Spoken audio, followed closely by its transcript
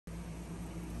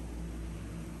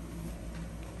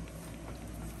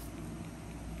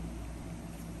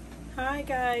Hi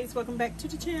guys, welcome back to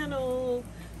the channel.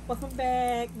 Welcome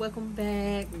back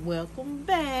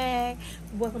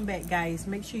guys.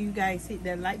 Make sure you guys hit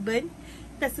that like button,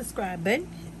 that subscribe button.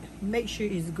 Make sure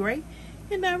it's gray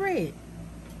and not red.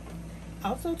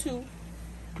 Also too,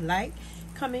 like,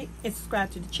 comment, and subscribe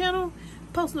to the channel.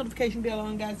 Post notification bell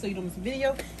on, guys, so you don't miss a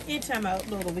video anytime I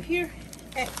upload over here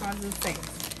at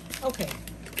closetofsass. Okay,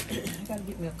 I gotta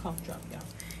get me a cough drop, y'all.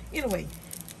 Anyway,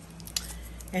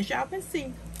 as y'all can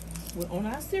see, we're on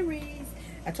our series.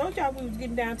 I told y'all we was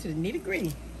getting down to the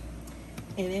nitty-gritty.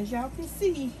 And as y'all can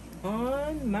see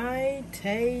on my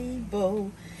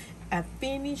table, I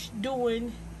finished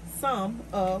doing some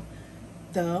of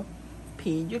the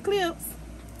pin your clips.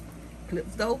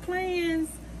 Clips those plans.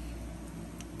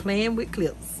 Playing with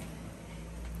clips.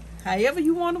 However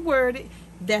you want to word it,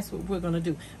 that's what we're going to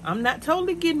do. I'm not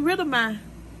totally getting rid of my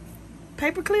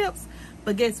paper clips,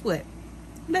 but guess what?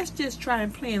 Let's just try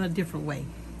and plan a different way.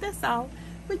 That's all.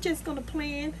 We're just going to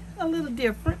plan a little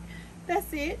different.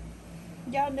 That's it.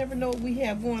 Y'all never know what we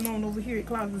have going on over here at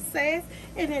Closet of Sass.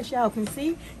 And as y'all can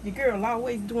see, your girl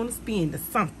always doing a spin to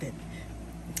something.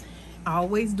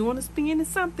 Always doing a spin to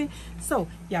something. So,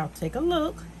 y'all take a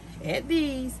look at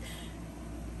these.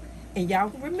 And y'all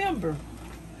remember,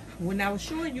 when I was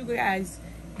showing you guys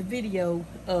the video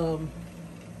of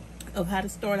how to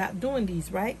start out doing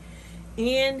these, right?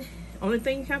 And only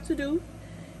thing you have to do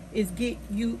is get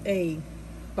you a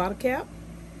bottle cap,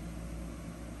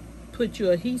 put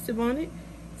your adhesive on it,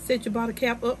 set your bottle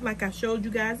cap up like I showed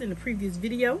you guys in the previous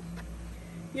video.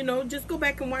 You know, just go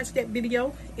back and watch that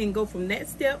video and go from that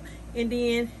step, and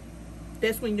then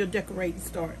that's when your decorating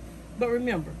start. But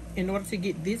remember, in order to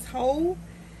get this hole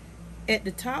at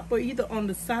the top or either on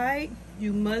the side,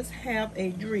 you must have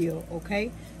a drill,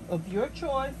 okay, of your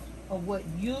choice of what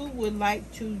you would like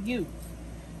to use.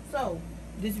 So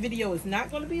this video is not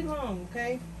going to be long,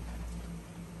 okay?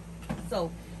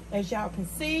 So as y'all can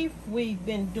see, we've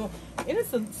been doing, and it's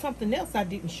something else I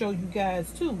didn't show you guys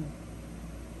too.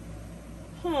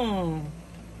 I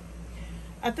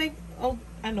think, oh,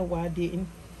 I know why I didn't.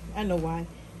 I know why.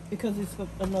 Because it's for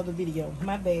another video.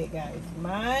 My bad, guys.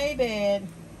 My bad.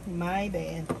 My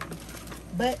bad.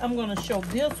 But I'm going to show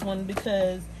this one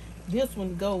because this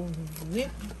one goes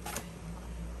with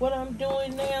what I'm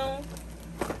doing now.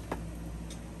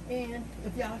 And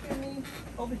if y'all hear me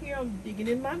over here, I'm digging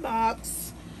in my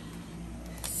box.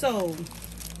 So,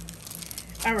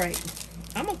 all right,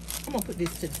 I'm gonna put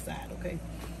this to the side, okay,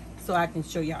 so I can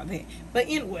show y'all that. But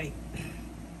anyway,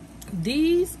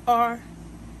 these are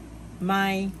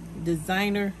my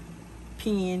designer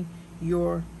pin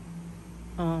your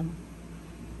plans,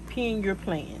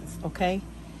 okay?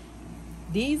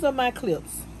 These are my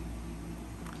clips,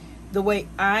 the way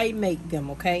I make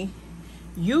them, okay?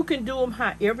 You can do them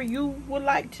however you would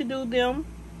like to do them,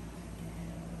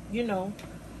 you know,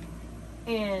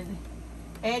 and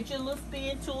add your little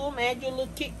spin to them, add your little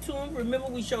kick to them. Remember,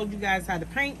 we showed you guys how to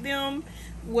paint them,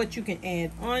 what you can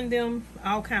add on them,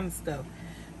 all kind of stuff.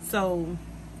 So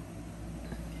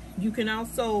you can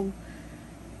also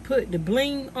put the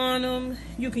bling on them.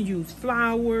 You can use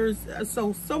flowers.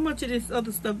 So much of this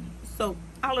other stuff. So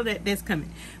all of that's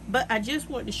coming. But I just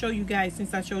wanted to show you guys,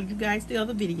 since I showed you guys the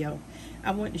other video, I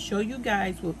wanted to show you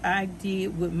guys what I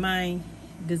did with my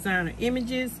designer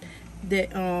images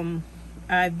that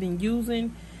I've been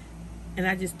using, and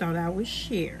I just thought I would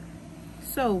share.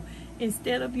 So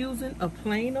instead of using a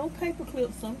plain old paper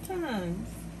clip sometimes,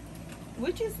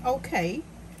 which is okay,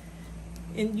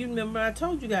 and you remember I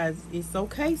told you guys it's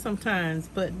okay sometimes,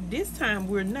 but this time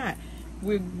we're not.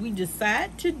 We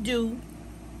decide to do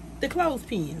the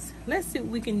clothespins. Let's see what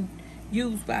we can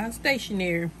use for our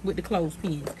stationery with the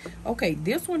clothespins. Okay,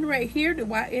 this one right here, the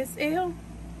YSL,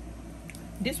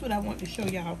 this one I want to show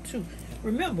y'all too.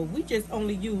 Remember, we just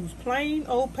only use plain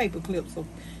old paper clips. So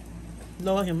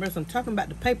Lord have mercy, I'm talking about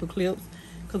the paper clips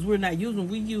because we're not using,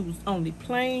 we use only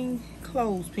plain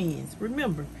clothespins.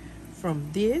 Remember,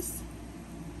 from this,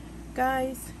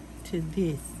 guys, to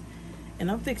this.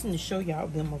 And I'm fixing to show y'all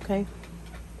them, okay?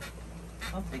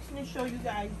 I'm fixing to show you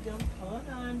guys them. Hold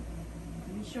on.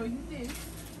 Let me show you this.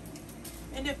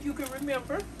 And if you can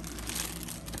remember,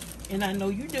 and I know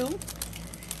you do,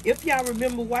 if y'all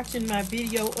remember watching my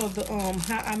video of the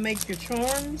how I make your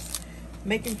charms,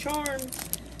 making charms,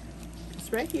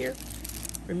 it's right here.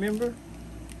 Remember,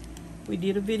 we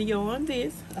did a video on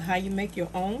this, of how you make your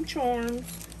own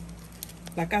charms.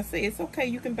 Like I said, it's okay,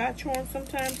 you can buy charms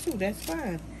sometimes too, that's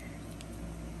fine.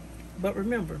 But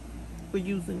remember, we're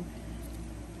using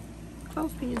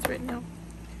clothespins right now.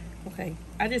 Okay,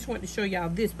 I just want to show y'all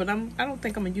this, but I don't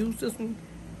think I'm gonna use this one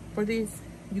for this.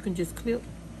 You can just clip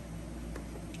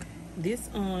this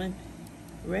on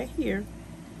right here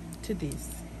to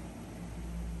this.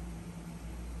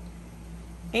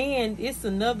 And it's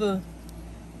another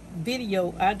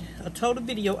video, a total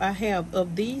video I have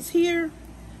of these here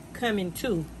coming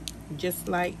too, just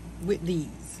like with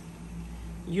these.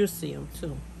 You'll see them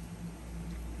too.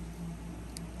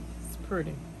 It's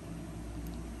pretty.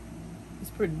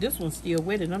 It's pretty. This one's still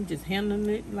wet and I'm just handling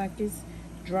it like it's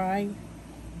dry.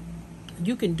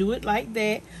 You can do it like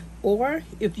that, or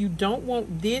if you don't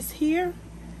want this here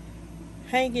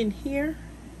hanging here,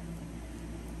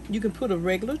 you can put a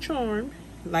regular charm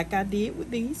like I did with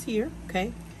these here,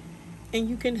 okay? And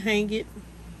you can hang it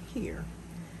here.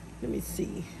 Let me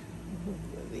see.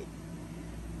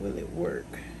 Will it work?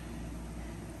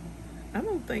 I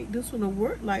don't think this one will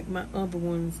work like my other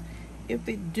ones. If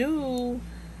it do,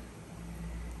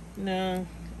 no,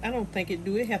 I don't think it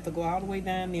do. It have to go all the way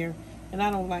down there, and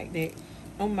I don't like that.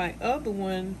 On my other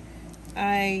one,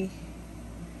 let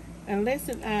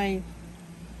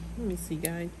me see,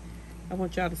 guys. I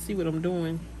want y'all to see what I'm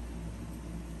doing.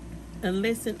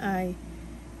 Unless I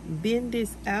bend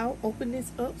this out, open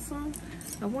this up some.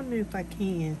 I wonder if I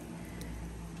can.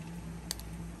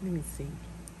 Let me see.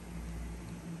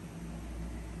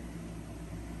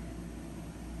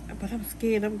 But I'm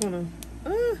scared I'm gonna,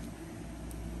 no,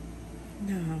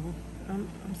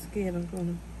 I'm scared I'm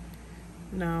gonna,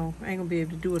 no, I ain't gonna be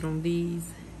able to do it on these.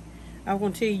 I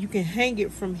want to tell you can hang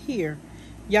it from here.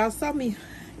 Y'all saw me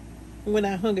when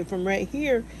I hung it from right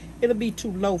here. It'll be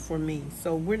too low for me,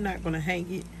 so we're not gonna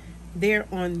hang it there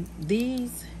on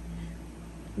these.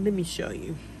 Let me show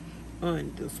you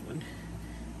on this one.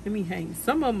 Let me hang.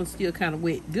 Some of them are still kind of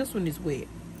wet. This one is wet.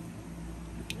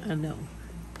 I know.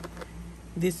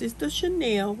 This is the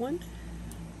Chanel one,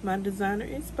 my designer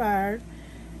inspired,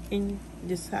 and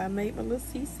this is how I made my little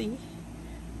CC.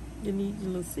 You need your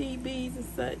little seed beads and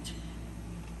such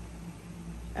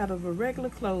out of a regular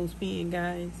clothespin,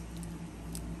 guys.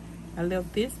 I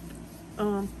left this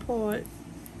part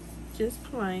just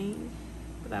plain,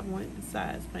 but I wanted the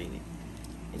sides painted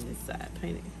and this side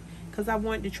painted because I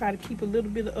wanted to try to keep a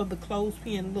little bit of the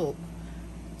clothespin look.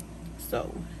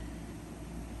 So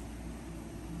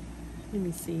let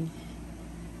me see.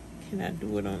 Can I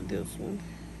do it on this one?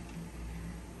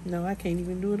 No, I can't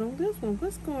even do it on this one.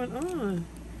 What's going on?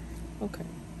 Okay.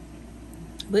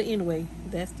 But anyway,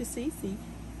 that's the CC.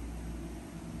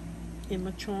 And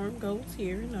my charm goes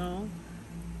here and all.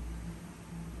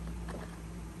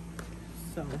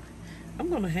 So I'm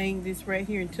gonna hang this right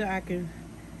here until I can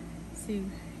see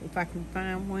if I can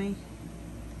find one.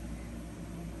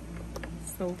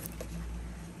 So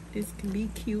this can be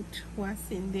cute while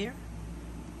sitting there.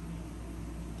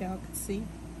 Y'all can see.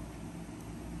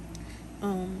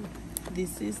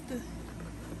 This is the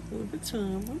Louis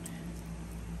Vuitton one.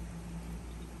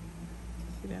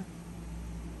 See that?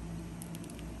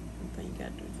 One thing you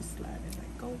gotta do is just slide it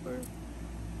like over.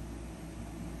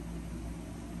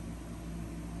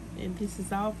 And this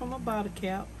is all from a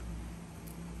Bottlecap.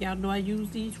 Y'all know I use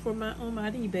these for my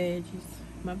ID badges,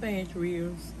 my badge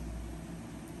reels.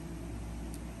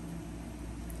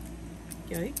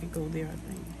 Yeah, it can go there, I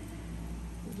think.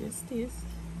 Just this.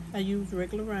 I use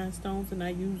regular rhinestones and I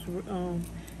use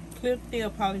clear nail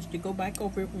polish to go back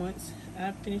over it once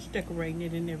I finish decorating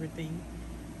it and everything.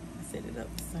 I set it up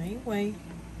the same way.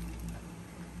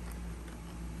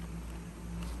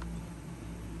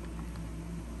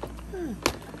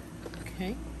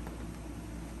 Okay.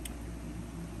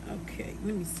 Okay,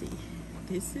 let me see.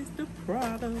 This is the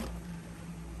product.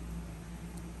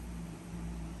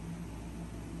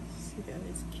 See, that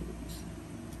is cute.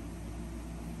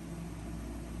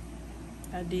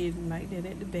 I did like that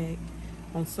at the back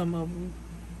on some of them.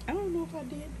 I don't know if I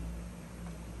did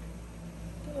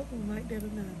the other one like that or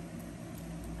not.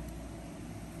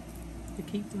 To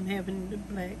keep from having the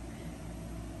black.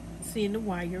 Seeing the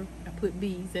wire, I put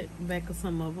beads at the back of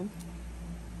some of them.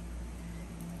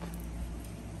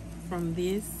 From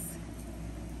this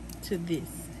to this.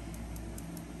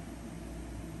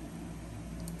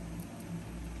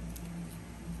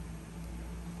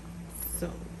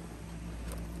 So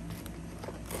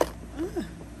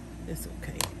that's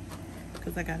okay,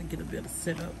 because I gotta get a better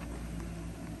setup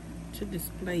to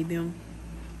display them.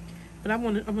 But I'm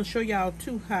gonna show y'all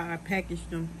too how I package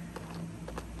them.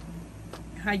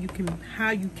 How you can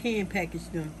package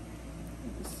them.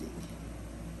 Let's see.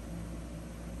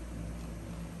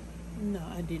 No,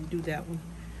 I didn't do that one.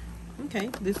 Okay,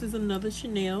 this is another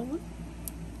Chanel one.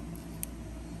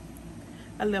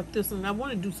 I left this one. I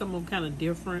want to do something kind of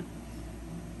different,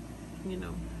 you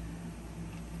know.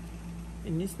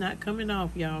 And it's not coming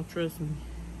off, y'all. Trust me.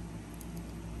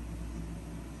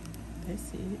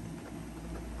 That's it.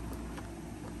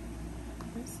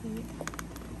 That's it.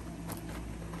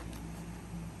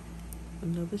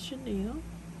 Another Chanel.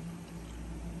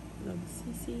 Another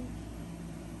CC.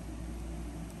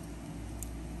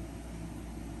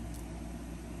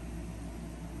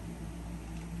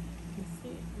 That's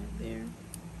it right there.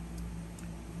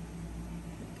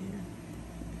 Right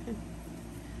there.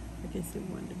 I guess it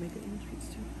wanted to make an entrance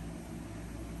too.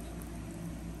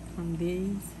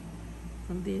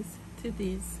 From this to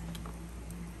this.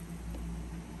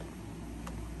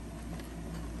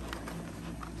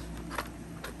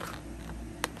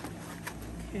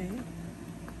 Okay.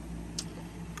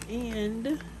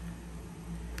 And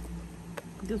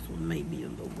this one may be a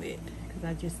little wet because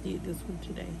I just did this one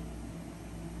today.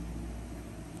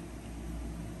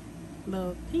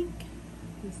 Love pink.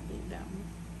 Let's do that one.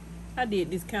 I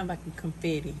did this kind of like a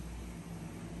confetti.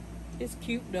 It's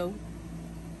cute though.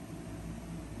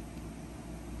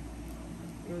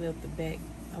 Really up the back.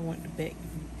 I want the back to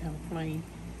be kind of plain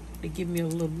to give me a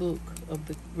little look of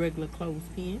the regular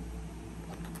clothespin.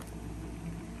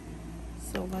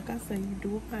 So like I say, you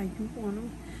do it how you want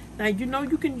them. Now you know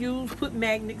you can put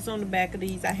magnets on the back of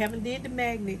these. I haven't did the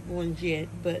magnet ones yet,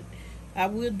 but I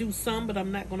will do some, but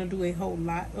I'm not going to do a whole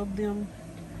lot of them.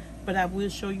 But I will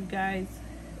show you guys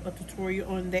a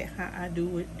tutorial on that, how I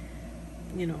do it.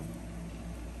 You know,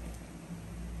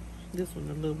 this one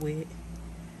a little wet.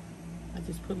 I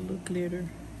just put a little glitter,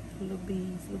 little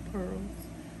beads, little pearls.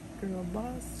 Girl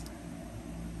boss.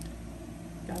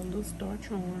 Got a little star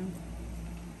charm.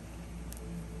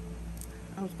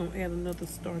 I was going to add another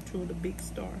star to it, a big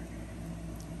star.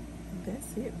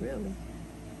 That's it, really.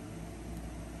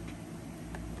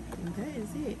 And that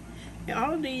is it. And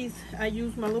all of these, I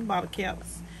use my little bottle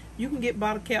caps. You can get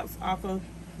bottle caps off of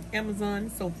Amazon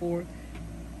and so forth.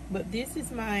 But this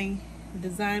is my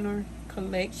designer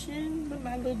collection with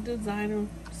my little designer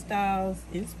styles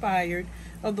inspired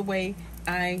of the way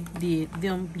I did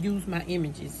them use my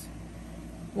images.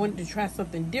 Wanted to try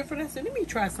something different. I said, let me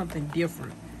try something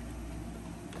different.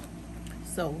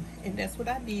 So, and that's what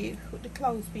I did with the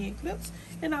clothespin clips,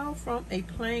 and all from a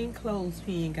plain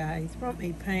clothespin, guys, from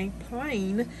a plain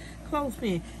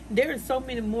clothespin. There are so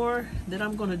many more that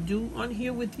I'm going to do on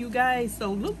here with you guys,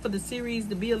 so look for the series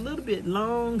to be a little bit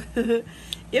long.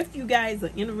 If you guys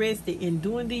are interested in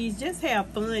doing these, just have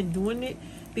fun doing it,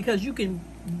 because you can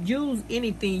use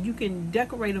anything. You can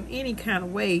decorate them any kind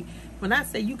of way. When I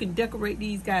say you can decorate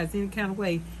these guys any kind of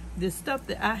way, the stuff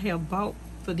that I have bought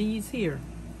for these here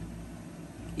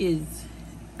is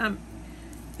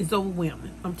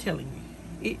overwhelming. I'm telling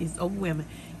you, it is overwhelming,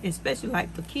 especially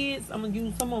like for kids. I'm gonna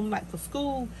use some of them like for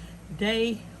school.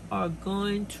 They are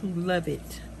going to love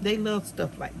it. They love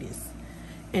stuff like this.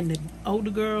 And the older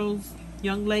girls,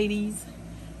 young ladies,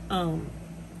 the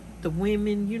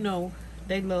women, you know,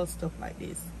 they love stuff like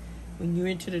this. When you're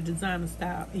into the designer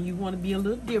style and you want to be a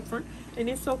little different, and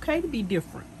it's okay to be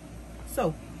different.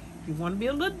 So if you want to be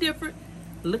a little different,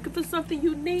 looking for something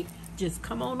unique, just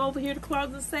come on over here to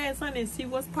Closet of Sass, honey, and see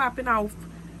what's popping off.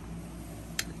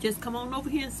 Just come on over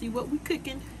here and see what we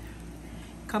cooking.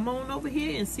 Come on over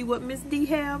here and see what Miss D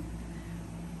have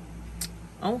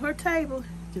on her table.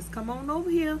 Just come on over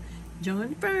here, join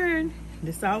the fun.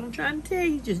 That's all I'm trying to tell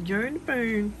you. Just join the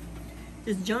fun.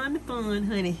 Just join the fun,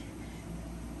 honey.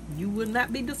 You will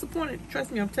not be disappointed.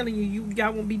 Trust me, I'm telling you,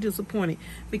 y'all won't be disappointed,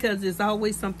 because there's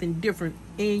always something different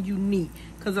and unique,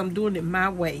 because I'm doing it my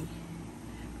way.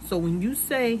 So when you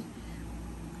say,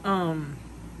 when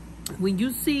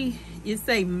you see it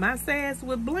say my sass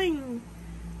with bling,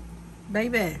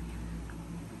 baby,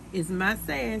 it's my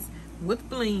sass with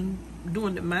bling,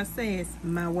 doing it my sass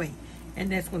my way.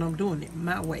 And that's what I'm doing it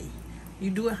my way. You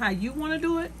do it how you want to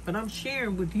do it, but I'm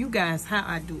sharing with you guys how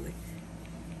I do it,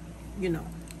 you know.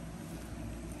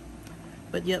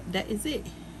 But yep, that is it.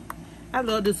 I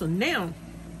love this one. Now,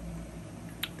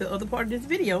 the other part of this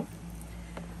video,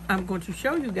 I'm going to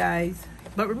show you guys,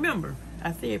 but remember,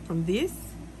 I said from this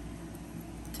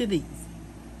to these.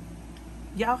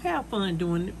 Y'all have fun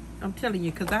doing it. I'm telling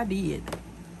you, because I did.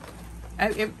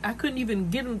 I couldn't even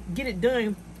get it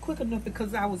done quick enough,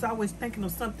 because I was always thinking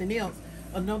of something else,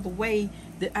 another way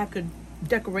that I could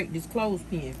decorate this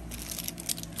clothespin.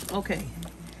 Okay,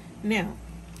 now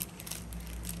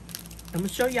I'm gonna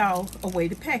show y'all a way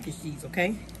to package these.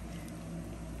 Okay,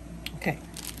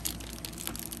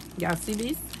 y'all see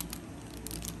these?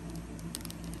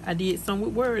 I did some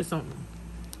with words on them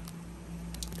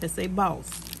that say boss.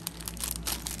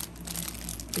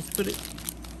 Just put it.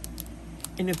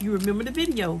 And if you remember the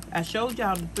video, I showed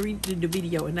y'all the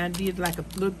video, and I did like a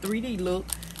little 3D look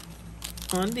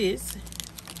on this.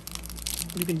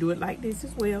 You can do it like this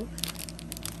as well.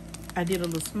 I did a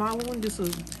little smaller one. This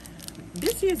was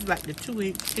This is like the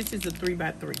 2-inch. This is a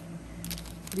 3x3.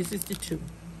 This is the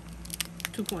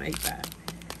 2.85.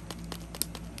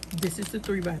 This is the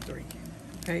 3x3.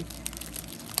 Okay.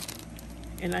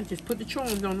 And I just put the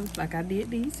charms on them like I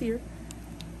did these here.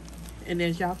 And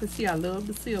as y'all can see, I love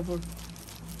the silver.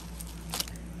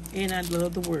 And I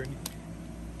love the wording.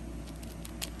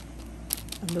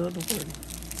 I love the wording.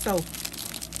 So,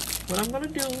 what I'm going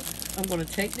to do, I'm going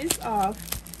to take this off.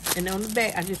 And on the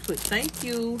back, I just put thank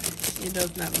you. It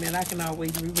does not matter. I can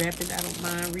always rewrap it. I don't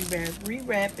mind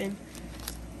rewrapping.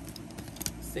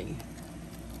 See.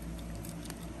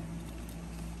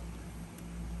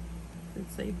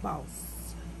 Let's say boss.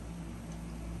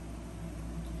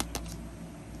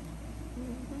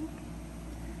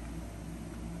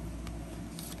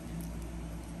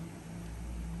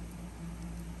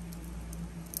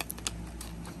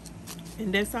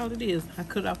 And that's all it is. I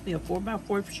cut off me a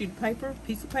 4x4 sheet of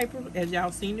piece of paper, as y'all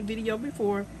seen the video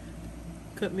before.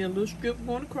 Cut me a little strip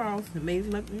going across and made it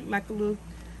look like a little,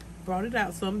 brought it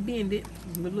out some, bend it,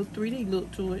 a little 3D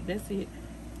look to it. That's it.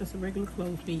 That's a regular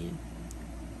clothespin.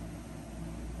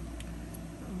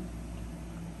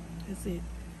 That's it.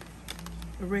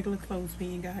 A regular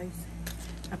clothespin, guys.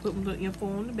 I put my little info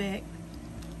on the back.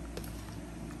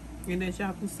 And as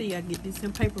y'all can see, I get this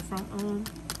in paper from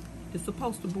it's a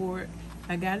poster board.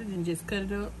 I got it and just cut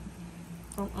it up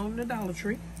from on the Dollar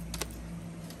Tree.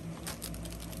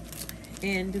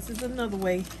 And this is another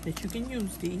way that you can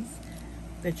use these,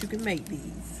 that you can make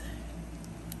these.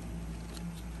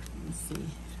 Let me see.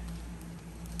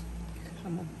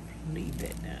 I'm gonna leave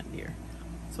that down there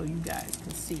so you guys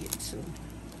can see it too.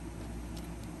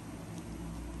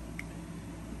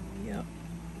 Yep.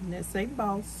 And that say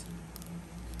boss.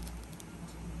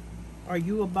 Are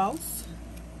you a boss?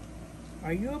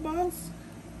 Are you a boss?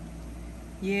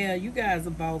 Yeah, you guys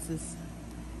are bosses.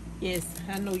 Yes,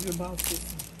 I know you're bosses.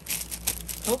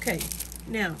 Okay,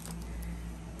 now,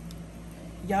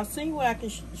 y'all seen where I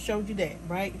can showed you that,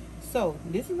 right? So,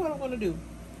 this is what I'm going to do.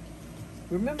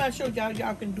 Remember I showed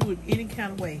y'all can do it any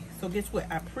kind of way. So, guess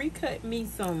what? I pre-cut me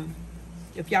some.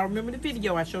 If y'all remember the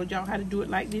video, I showed y'all how to do it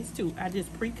like this too. I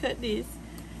just pre-cut this.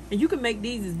 And you can make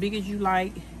these as big as you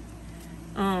like.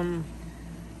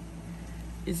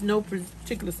 It's no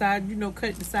particular size, you know,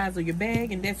 cut the size of your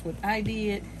bag, and that's what I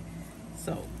did.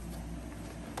 So,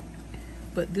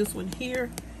 but this one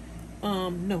here,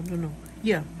 no.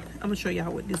 Yeah, I'm gonna show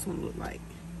y'all what this one look like.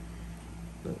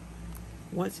 Look,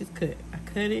 once it's cut, I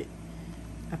cut it,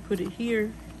 I put it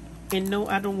here, and no,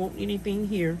 I don't want anything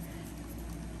here.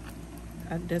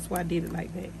 That's why I did it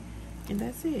like that, and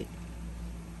that's it.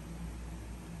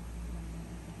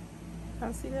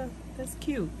 Y'all see that? That's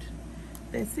cute.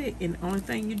 That's it. And the only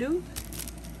thing you do,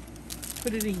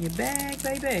 put it in your bag,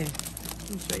 baby. Let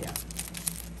me show y'all.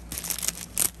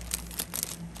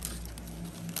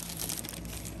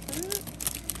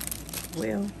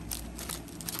 Well,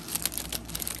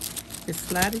 just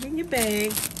slide it in your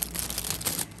bag.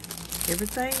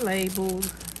 Everything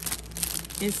labeled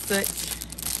and such.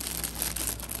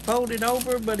 Fold it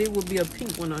over, but it will be a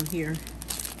pink one on here.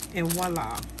 And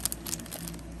voila.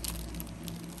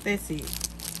 That's it.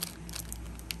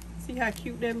 See how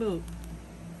cute that look?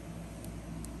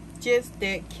 Just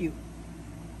that cute.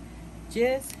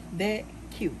 Just that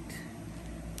cute.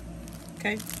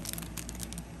 Okay?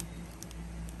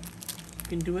 You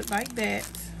can do it like that.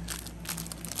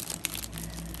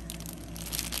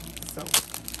 So,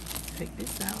 take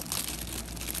this out.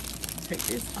 Take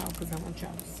this out because I want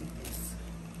y'all to see this.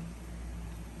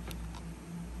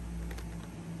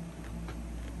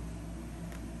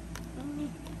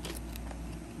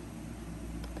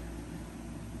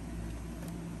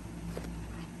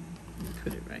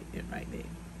 Put it right there.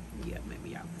 Yeah, maybe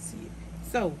y'all can see it.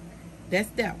 So, that's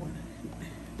that one.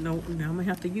 No, now I'm gonna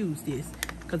have to use this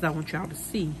because I want y'all to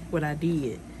see what I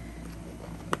did.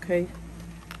 Okay?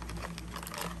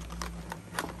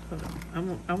 Hold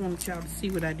on. I want y'all to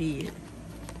see what I did.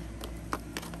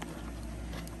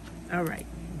 Alright.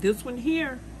 This one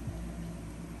here.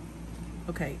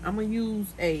 Okay, I'm gonna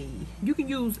use you can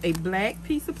use a black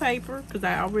piece of paper because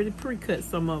I already pre-cut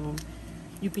some of them.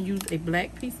 You can use a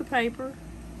black piece of paper.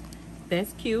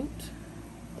 That's cute.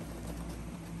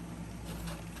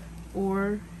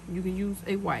 Or you can use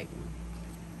a white one.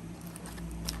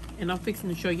 And I'm fixing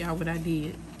to show y'all what I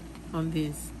did on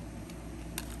this.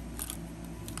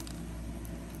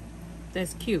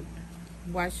 That's cute.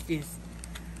 Watch this.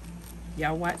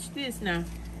 Y'all watch this now.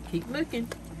 Keep looking.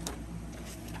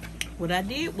 What I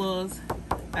did was,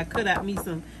 I cut out me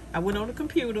some, I went on the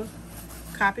computer,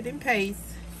 copied and paste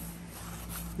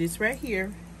this right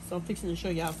here. So I'm fixing to show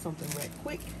y'all something right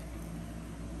quick.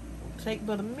 It'll take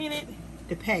but a minute.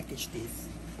 to package this.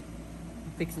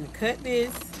 I'm fixing to cut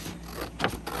this.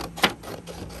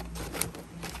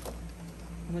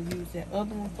 I'm gonna use that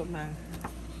other one for my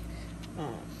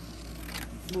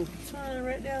little turn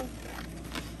right there.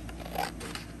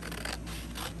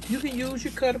 You can use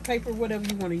your cutter paper, whatever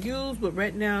you want to use, but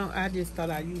right now I just thought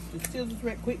I'd use the scissors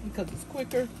right quick because it's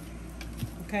quicker.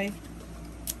 Okay,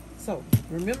 so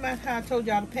remember how I told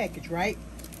y'all to package, right?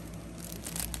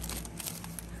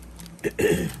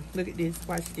 Look at this,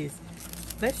 watch this.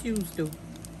 Let's use the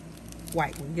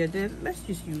white one. Yeah, let's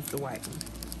just use the white one.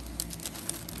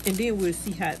 And then we'll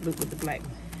see how it looks with the black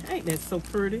one. Ain't that so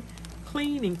pretty?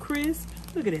 Clean and crisp.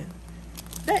 Look at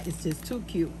that. That is just too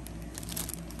cute.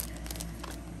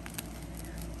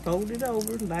 Fold it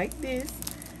over like this,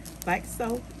 like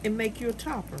so, and make your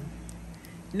topper.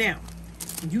 Now,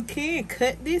 you can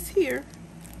cut this here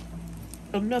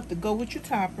enough to go with your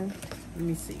topper. Let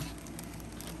me see.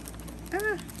 Let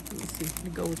me see. To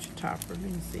go with your topper. Let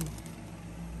me see.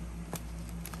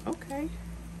 Okay.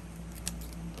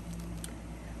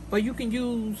 Or you can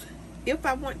use, if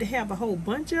I want to have a whole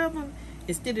bunch of them,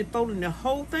 instead of folding the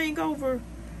whole thing over.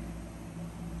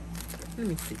 Let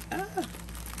me see.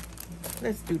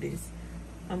 Let's do this.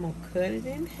 I'm gonna cut it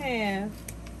in half.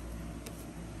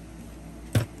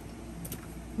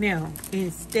 Now,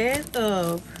 instead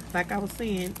of, like I was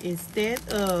saying, instead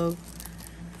of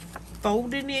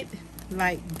folding it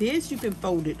like this, you can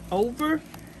fold it over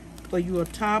for your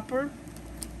topper,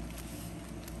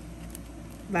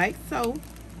 like so.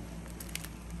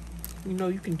 You know,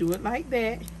 you can do it like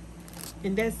that,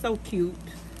 and that's so cute.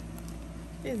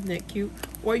 Isn't that cute?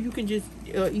 Or you can just,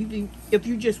 even if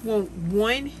you just want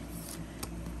one,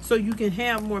 so you can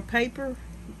have more paper,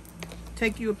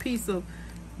 take you a piece of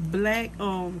black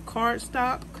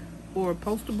cardstock or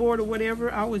poster board or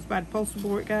whatever. I always buy the poster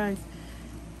board, guys.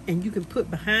 And you can put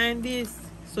behind this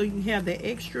so you can have that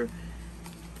extra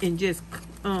and just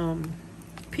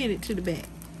pin it to the back.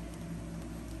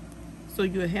 So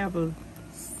you'll have a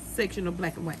section of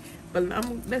black and white. But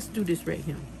let's do this right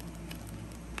here.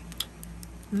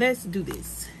 Let's do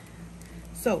this.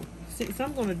 So since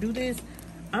I'm gonna do this,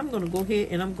 I'm gonna go ahead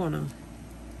and I'm gonna,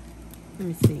 let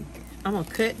me see, I'm gonna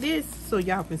cut this so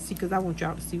y'all can see, because I want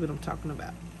y'all to see what I'm talking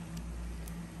about.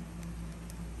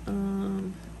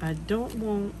 I don't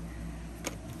want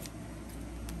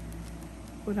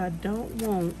what I don't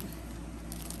want,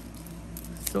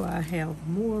 so I have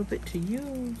more of it to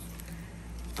use.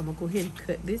 I'm gonna go ahead and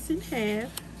cut this in half.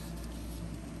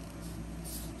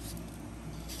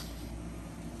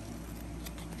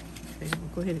 Okay, I'm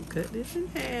gonna go ahead and cut this in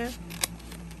half.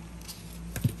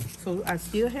 So I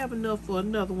still have enough for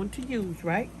another one to use,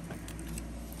 right?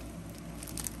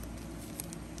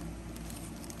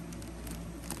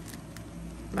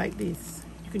 Like this.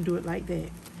 You can do it like that.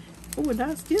 Oh, and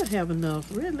I still have enough,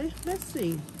 really. Let's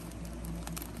see.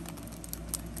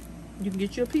 You can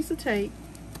get you a piece of tape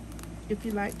if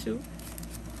you like to.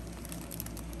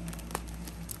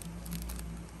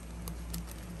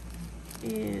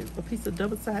 And a piece of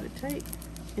double-sided tape,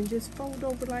 and just fold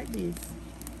over like this.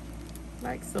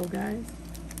 Like so, guys.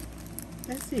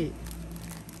 That's it.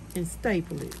 And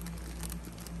staple it.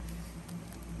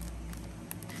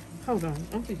 Hold on.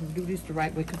 I'm going to do this the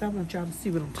right way because I want y'all to see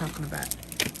what I'm talking about.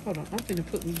 Hold on. I'm going to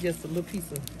put me just a little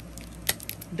piece of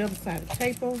double-sided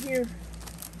tape on here.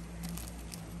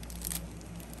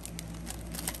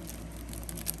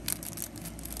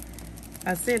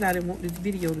 I said I didn't want this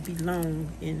video to be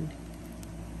long, and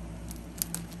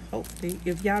hopefully,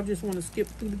 if y'all just want to skip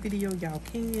through the video, y'all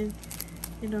can,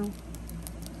 you know.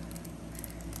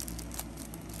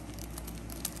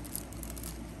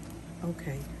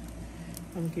 Okay.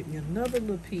 I'm gonna get me another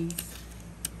little piece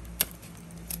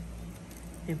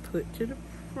and put to the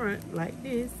front like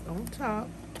this on top.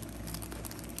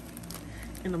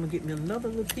 And I'm gonna get me another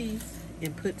little piece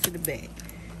and put to the back.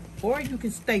 Or you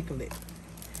can staple it.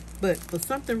 But for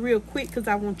something real quick, because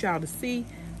I want y'all to see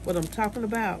what I'm talking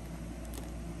about.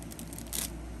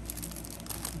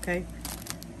 Okay.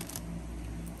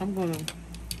 I'm gonna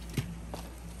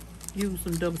use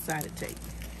some double-sided tape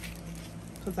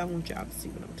because I want y'all to see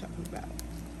what I'm talking about.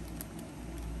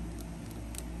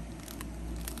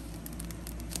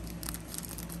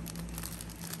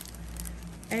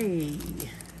 Hey,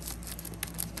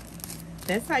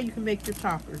 that's how you can make your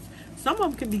toppers. Some of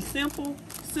them can be simple,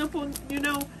 you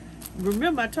know.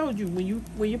 Remember, I told you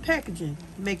when you're packaging,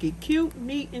 make it cute,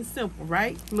 neat, and simple,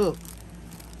 right? Look.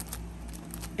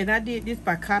 And I did this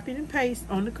by copying and paste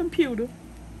on the computer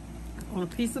on a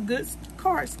piece of good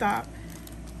cardstock,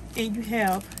 and you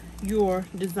have your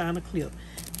designer clip.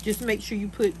 Just make sure you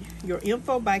put your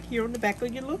info back here on the back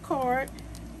of your little card,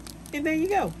 and there you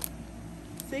go.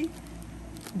 See?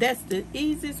 That's the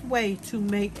easiest way to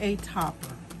make a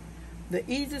topper. The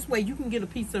easiest way. You can get a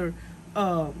piece of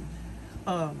what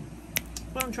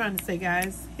I'm trying to say,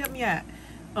 guys, help me out.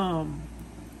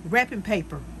 Wrapping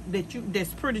paper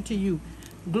that's pretty to you.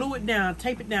 Glue it down,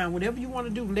 tape it down, whatever you want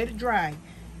to do. Let it dry.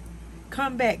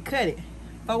 Come back, cut it,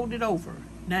 fold it over.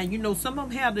 Now, you know, some of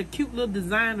them have the cute little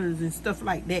designers and stuff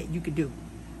like that you could do.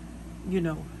 You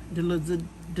know, the little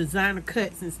designer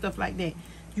cuts and stuff like that.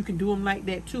 You can do them like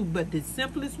that too. But the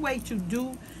simplest way to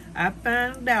do, I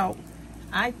found out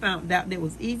that it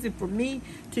was easy for me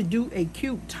to do a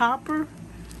cute topper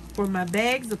for my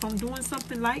bags. If I'm doing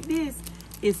something like this,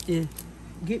 is to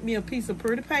get me a piece of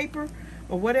pretty paper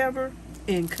or whatever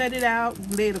and cut it out,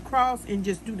 lay it across, and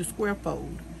just do the square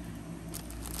fold.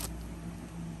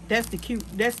 That's cute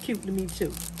to me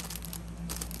too.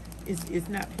 It's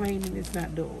not plain and it's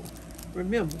not dull.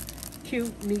 Remember,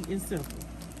 cute, neat, and simple.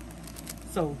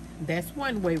 So that's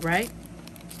one way, right?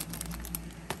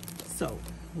 So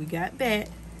we got that.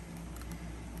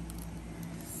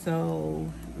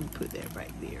 So let me put that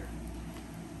right there.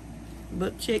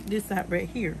 But check this out right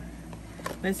here.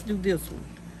 Let's do this one.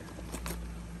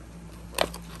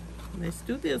 Let's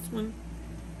do this one.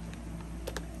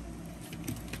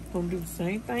 Gonna do the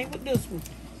same thing with this one.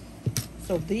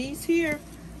 So these here,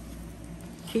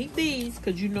 keep these,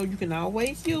 because you know you can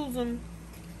always use them.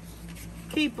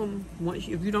 Keep them. Once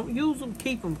if you don't use them,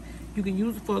 keep them. You can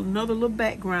use it for another little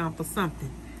background for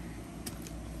something.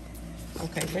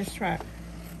 Okay, let's try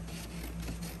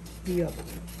the other one.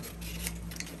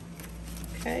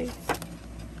 Okay.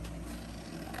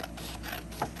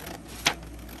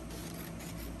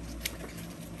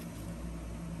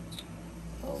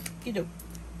 Okay.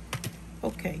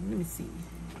 Okay, let me see.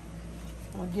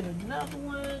 I'll get another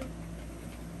one.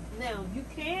 Now, you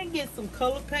can get some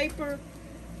colored paper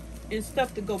and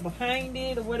stuff to go behind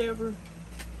it or whatever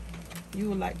you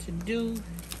would like to do.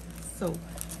 So,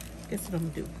 guess what I'm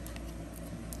gonna do?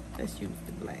 Let's use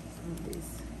the black on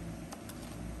this.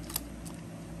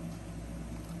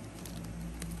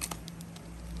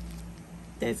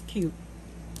 That's cute.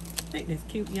 I think that's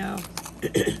cute, y'all. I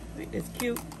think that's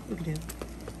cute. Look at that.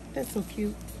 That's so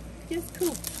cute. It's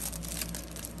cool.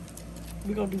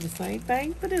 We're gonna do the same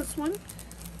thing for this one.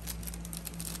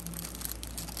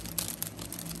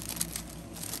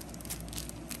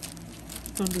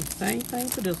 Gonna do the same thing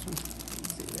for this one.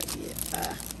 Let's see right here.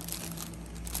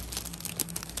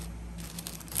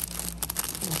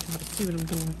 I'm trying to see what I'm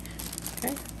doing.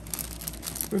 Okay.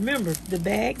 Remember, the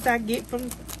bags I get from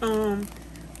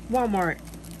Walmart,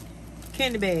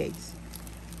 candy bags.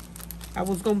 I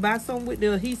was gonna buy some with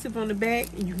the adhesive on the back,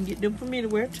 and you can get them from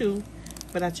anywhere too.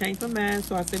 But I changed my mind,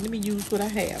 so I said, let me use what I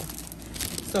have.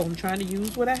 So I'm trying to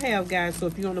use what I have, guys. So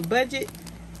if you're on a budget,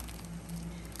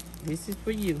 this is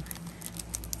for you.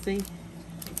 See?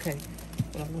 Okay.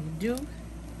 What I'm gonna do,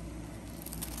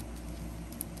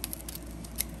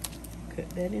 cut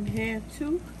that in half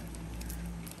too,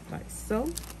 like so.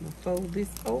 I'm gonna fold this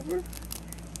over.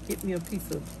 Get me a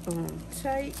piece of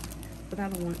tape, but I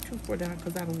don't want it too far down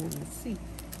because I don't want to see.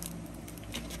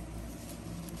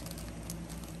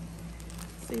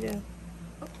 See that?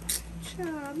 Oh,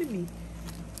 child, let me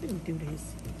do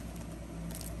this.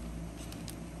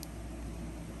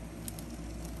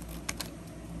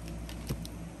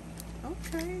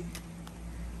 Okay.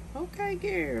 Okay,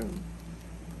 girl.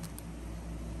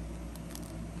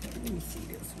 Let me see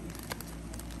this one.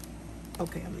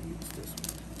 Okay, I'm gonna use this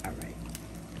one. All right.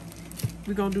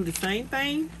 We're gonna do the same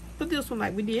thing for this one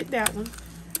like we did that one.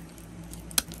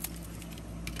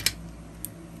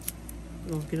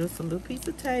 We're gonna get us a little piece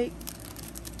of tape.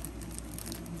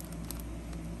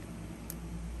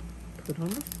 Put on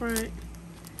the front,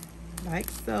 like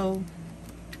so.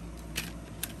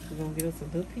 We're gonna get us a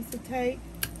little piece of tape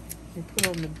and put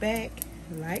on the back,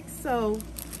 like so.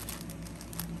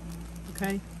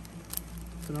 Okay?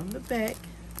 Put on the back,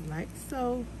 like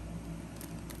so.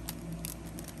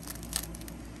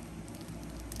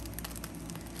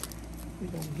 We're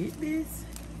gonna get this.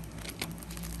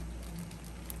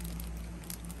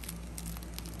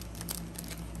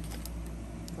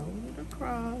 Fold it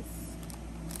across.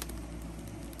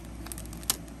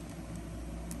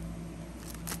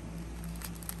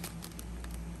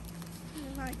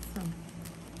 Like so.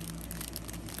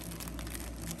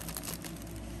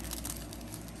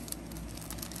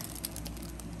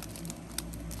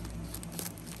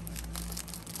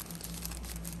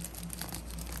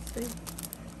 See?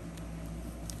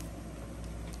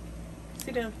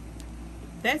 See them?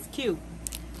 That's cute.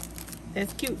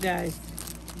 That's cute, guys.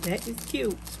 That is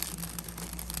cute.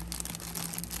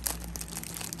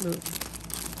 Look.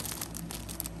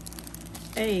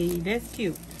 Hey, that's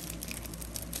cute.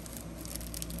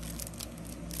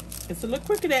 It's a little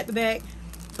crooked at the back,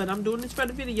 but I'm doing this for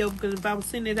the video because if I was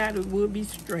sending it out, it would be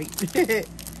straight.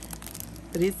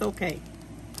 But it's okay.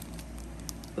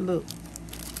 But look.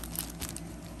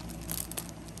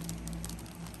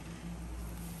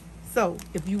 So,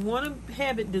 if you want to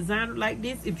have it designed like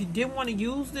this, if you didn't want to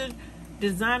use the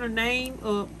designer name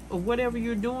or whatever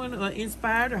you're doing, or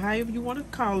inspired, or however you want to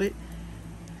call it,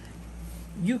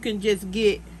 you can just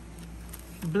get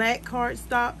black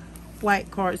cardstock,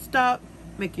 white cardstock,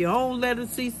 make your own letter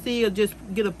CC, or just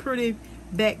get a pretty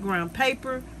background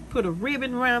paper, put a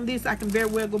ribbon around this. I can very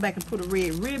well go back and put a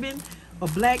red ribbon or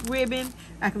black ribbon.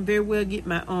 I can very well get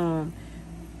my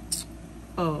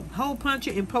hole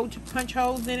puncher and punch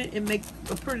holes in it and make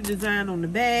a pretty design on the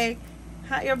bag,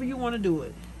 however you want to do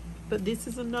it. But this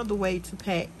is another way to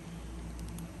pack.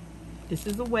 This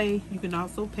is a way you can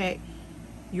also pack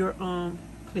your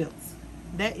clips.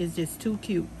 That is just too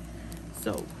cute.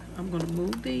 So I'm going to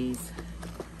move these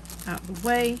out the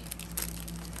way.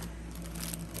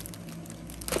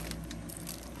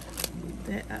 Move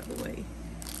that out the way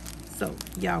so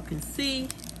y'all can see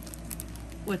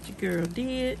what your girl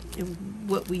did and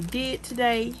what we did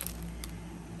today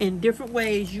in different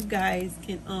ways. You guys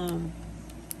can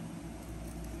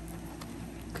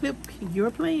clip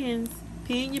your plans,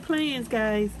 pin your plans,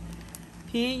 guys,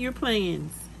 pin your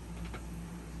plans.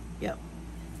 Yep,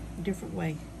 different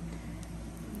way.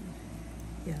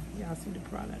 Yeah, y'all see the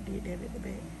product. I did that at the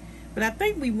back, but I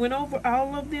think we went over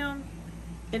all of them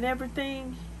and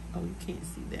everything. Oh, you can't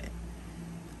see that.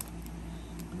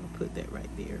 I'm gonna put that right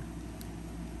there.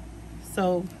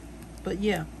 So, but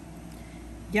yeah,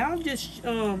 y'all just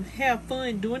have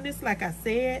fun doing this, like I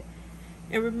said.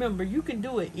 And remember, you can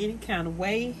do it any kind of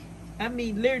way. I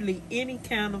mean, literally any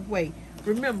kind of way.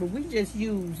 Remember, we just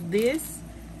use this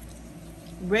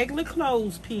regular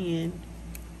clothespin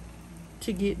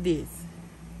to get this.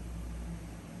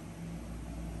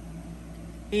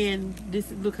 And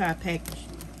this is, look how I packaged.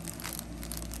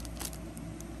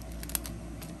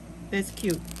 That's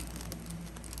cute.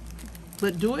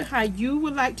 But do it how you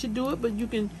would like to do it. But you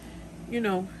can, you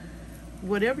know,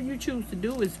 whatever you choose to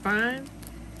do is fine.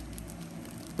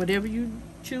 Whatever you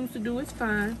choose to do is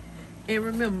fine. And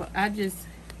remember,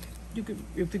 you can,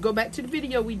 if you go back to the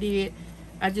video we did,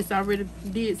 I just already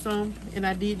did some, and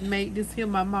I did make this here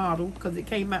my model because it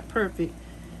came out perfect.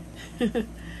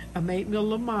 I made me a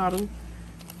little model,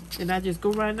 and I just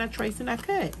go right and I trace and I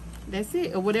cut. That's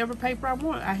it. Or whatever paper I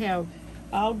want. I have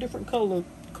all different color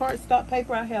cardstock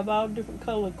paper. I have all different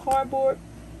color cardboard,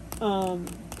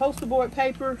 poster board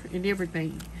paper, and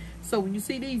everything. So when you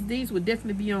see these would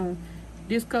definitely be on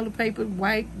this color paper,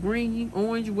 white, green,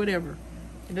 orange, whatever.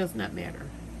 It does not matter.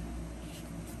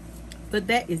 But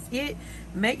that is it.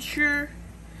 Make sure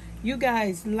you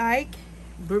guys like.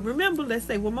 But remember, let's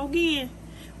say one more again.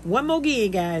 One more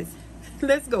again, guys.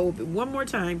 Let's go over it one more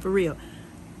time for real.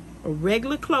 A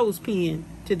regular clothespin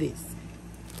to this.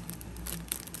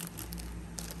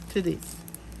 To this.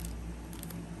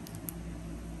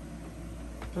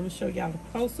 I'm going to show y'all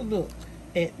a closer look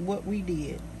at what we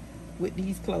did with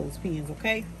these clothespins,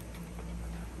 okay?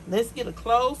 Let's get a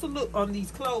closer look on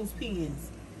these clothespins.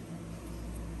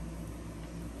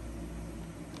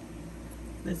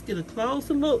 Let's get a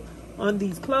closer look on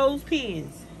these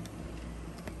clothespins.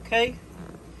 Okay?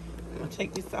 I'm going to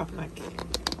take this off my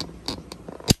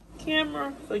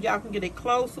camera so y'all can get a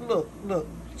closer look. Look,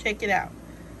 check it out.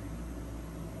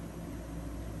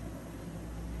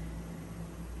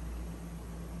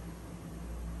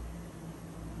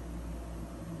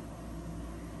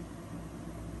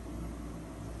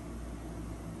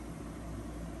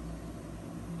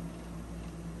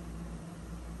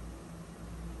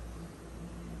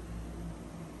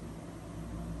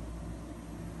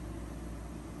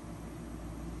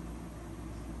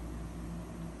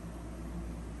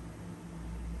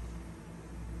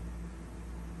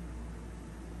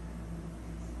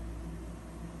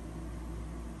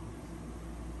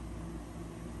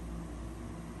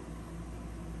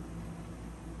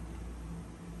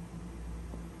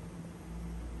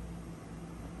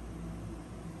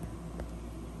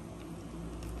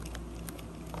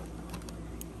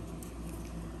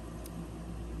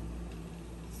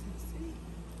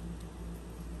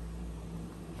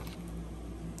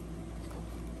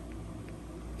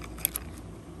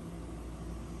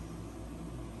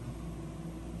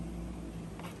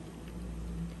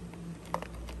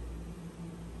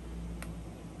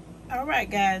 All right,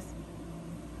 guys,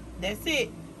 that's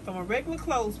it. From a regular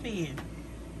clothespin,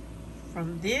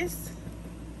 from this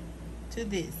to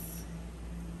this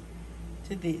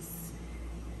to this.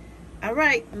 All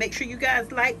right, make sure you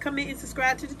guys like, comment, and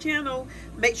subscribe to the channel.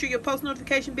 Make sure your post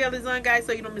notification bell is on, guys,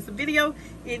 so you don't miss a video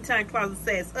anytime Closet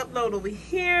Sass upload over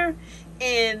here.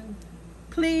 And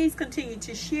please continue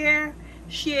to share,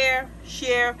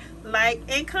 like,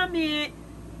 and comment.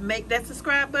 Make that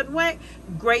subscribe button white,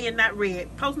 gray, and not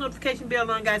red. Post notification bell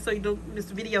on, guys, so you don't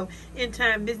miss a video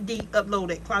anytime Miss D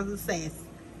upload at Closet Sass.